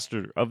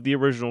remaster of the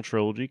original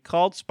trilogy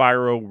called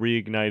Spyro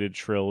Reignited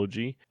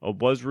Trilogy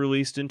was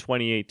released in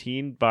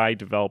 2018 by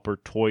developer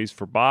Toys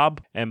for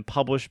Bob and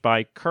published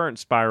by current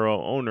Spyro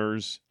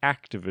owners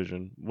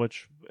Activision,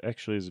 which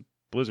actually is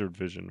Blizzard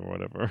Vision or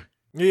whatever.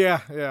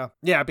 Yeah,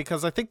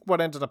 because I think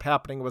what ended up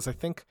happening was, I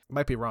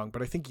might be wrong,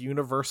 but I think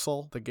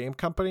Universal, the game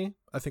company,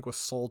 I think was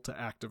sold to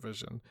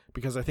Activision,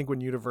 because I think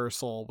when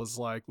Universal was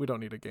like, we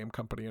don't need a game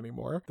company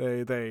anymore,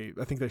 I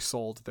think they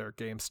sold their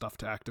game stuff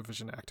to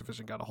Activision.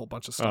 Activision got a whole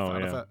bunch of stuff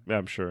out of it. Yeah,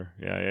 I'm sure.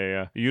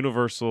 Yeah.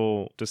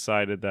 Universal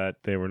decided that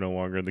they were no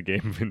longer in the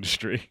game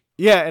industry.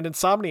 Yeah, and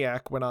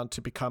Insomniac went on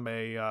to become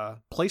a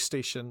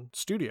PlayStation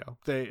studio.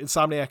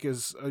 Insomniac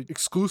is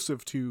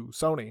exclusive to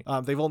Sony.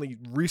 They've only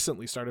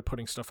recently started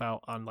putting stuff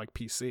out on like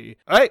PC.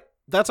 All right.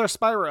 That's our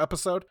Spyro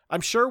episode.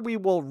 I'm sure we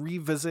will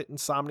revisit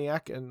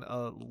Insomniac in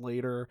a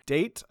later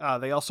date.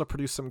 They also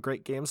produced some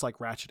great games like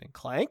Ratchet and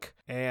Clank,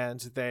 and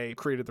they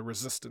created the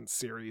Resistance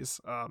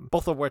series,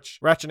 both of which,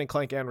 Ratchet and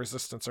Clank and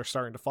Resistance, are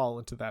starting to fall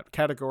into that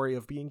category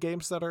of being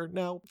games that are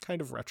now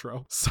kind of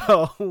retro.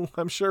 So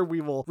I'm sure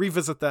we will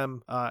revisit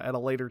them at a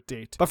later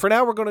date. But for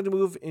now, we're going to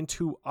move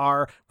into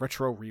our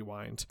Retro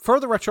Rewind. For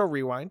the Retro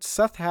Rewind,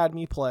 Seth had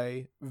me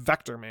play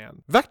Vector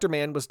Man. Vector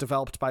Man was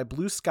developed by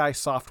Blue Sky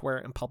Software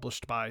and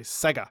published by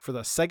Sega for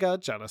the Sega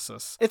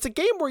Genesis. It's a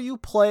game where you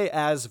play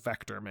as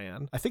Vector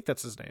Man. I think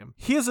that's his name.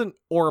 He is an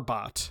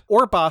Orbot.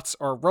 Orbots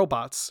are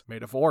robots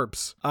made of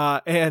orbs.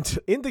 And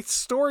in the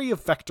story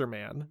of Vector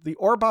Man, the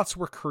Orbots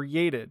were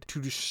created to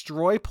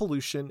destroy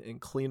pollution and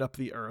clean up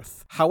the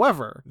earth.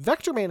 However,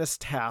 Vector Man is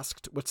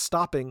tasked with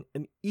stopping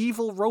an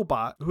evil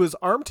robot who has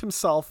armed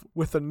himself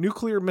with a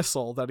nuclear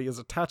missile that he has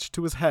attached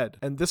to his head.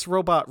 And this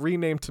robot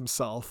renamed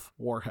himself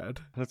Warhead.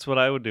 That's what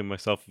I would do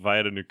myself if I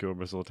had a nuclear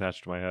missile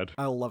attached to my head.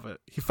 I love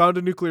it. He found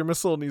a nuclear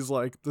missile and he's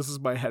like, this is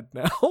my head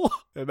now.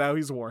 And now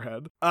he's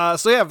Warhead.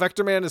 So yeah,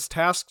 Vector Man is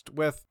tasked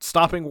with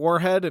stopping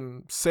Warhead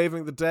and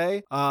saving the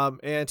day.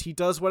 And he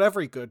does what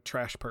every good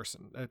trash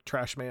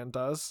man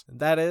does. And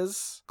that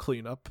is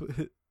clean up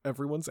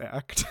everyone's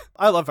act.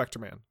 I love Vector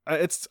Man.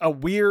 It's a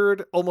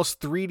weird, almost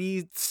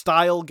 3D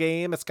style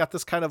game. It's got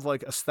this kind of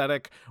like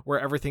aesthetic where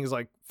everything's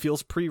like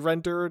feels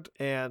pre-rendered,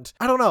 and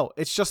I don't know.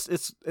 It's just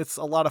it's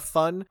a lot of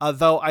fun.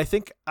 Though I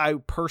think I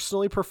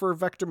personally prefer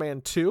Vector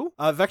Man 2.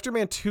 Vector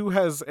Man 2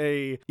 has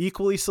a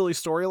equally silly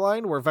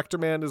storyline where Vector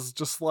Man is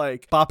just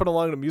like bopping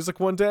along to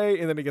music one day,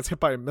 and then he gets hit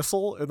by a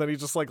missile, and then he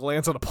just like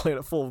lands on a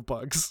planet full of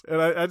bugs,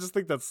 and I just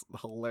think that's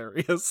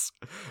hilarious.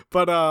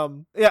 But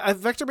yeah,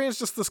 Vector Man is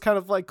just this kind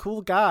of like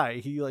cool guy.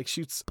 die. He like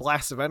shoots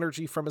blasts of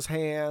energy from his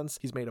hands.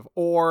 He's made of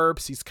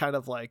orbs. He's kind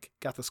of like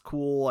got this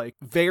cool, like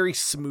very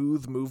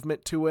smooth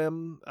movement to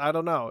him. I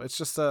don't know.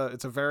 It's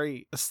a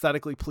very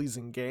aesthetically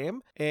pleasing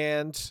game,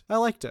 and I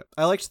liked it.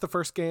 I liked the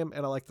first game,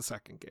 and I liked the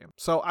second game.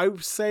 So I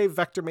would say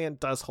Vector Man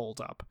does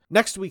hold up.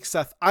 Next week,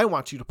 Seth, I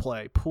want you to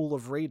play Pool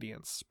of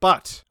Radiance,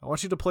 but I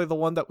want you to play the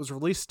one that was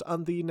released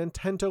on the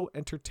Nintendo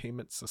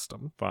Entertainment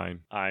System.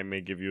 Fine. I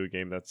may give you a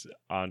game that's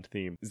on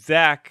theme.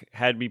 Zach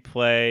had me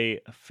play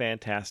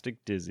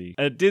Fantastic Dizzy.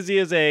 Dizzy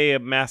is a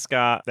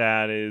mascot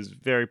that is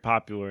very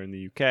popular in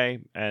the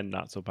UK and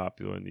not so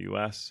popular in the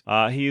US.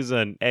 He's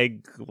an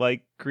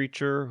egg-like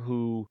creature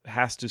who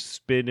has to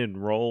spin and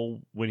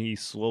roll when he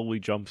slowly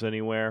jumps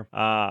anywhere.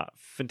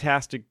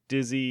 Fantastic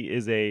Dizzy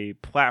is a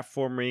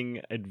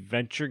platforming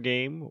adventure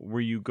game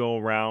where you go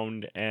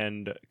around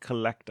and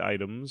collect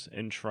items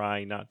and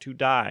try not to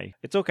die.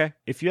 It's okay.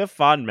 If you have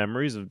fond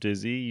memories of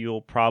Dizzy,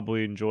 you'll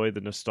probably enjoy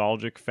the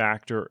nostalgic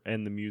factor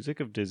and the music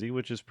of Dizzy,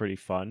 which is pretty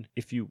fun.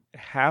 If you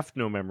have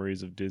no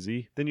memories of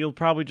Dizzy, then you'll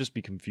probably just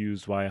be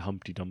confused why a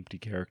Humpty Dumpty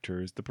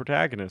character is the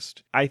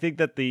protagonist. I think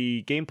that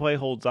the gameplay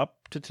holds up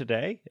to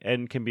today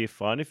and can be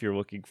fun if you're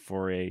looking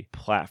for a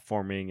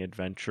platforming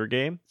adventure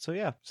game.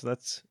 So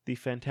that's the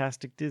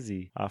Fantastic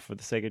Dizzy for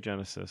the Sega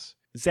Genesis.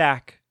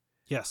 Zach.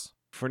 Yes.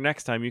 For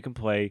next time, you can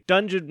play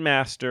Dungeon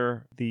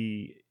Master,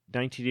 the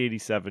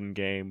 1987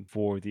 game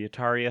for the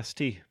Atari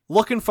ST.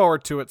 Looking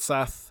forward to it,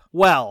 Seth.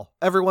 Well,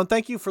 everyone,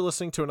 thank you for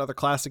listening to another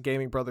Classic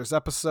Gaming Brothers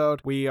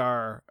episode. We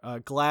are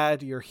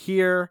glad you're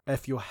here.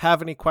 If you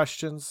have any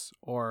questions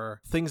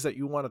or things that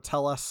you want to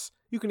tell us,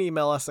 you can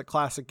email us at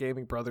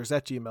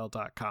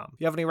classicgamingbrothers@gmail.com. If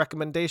you have any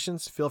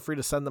recommendations, feel free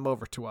to send them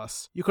over to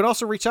us. You can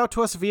also reach out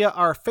to us via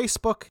our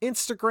Facebook,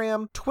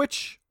 Instagram,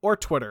 Twitch, or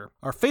Twitter.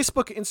 Our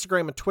Facebook,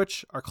 Instagram, and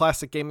Twitch are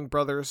Classic Gaming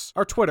Brothers.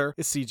 Our Twitter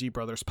is CG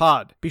Brothers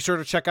Pod. Be sure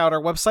to check out our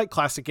website,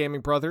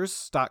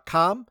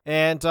 classicgamingbrothers.com.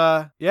 And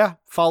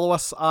follow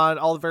us on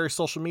all the various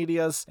social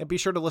medias, and be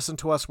sure to listen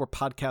to us where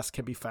podcasts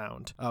can be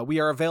found.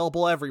 We are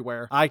available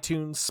everywhere: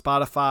 iTunes,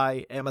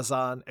 Spotify,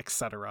 Amazon,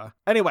 etc.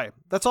 Anyway,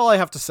 that's all I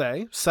have to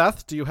say.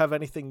 Seth, do you have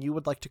anything you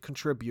would like to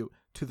contribute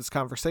to this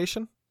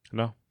conversation?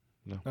 No.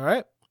 All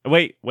right.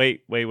 Wait.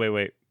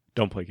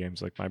 Don't play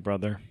games like my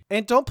brother.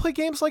 And don't play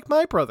games like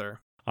my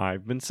brother.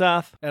 I've been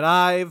Seth. And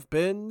I've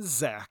been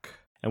Zach.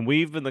 And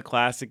we've been the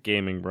Classic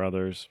Gaming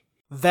Brothers.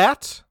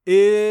 That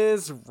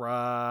is right.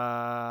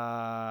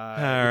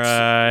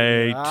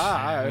 All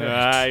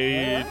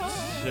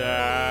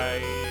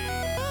right.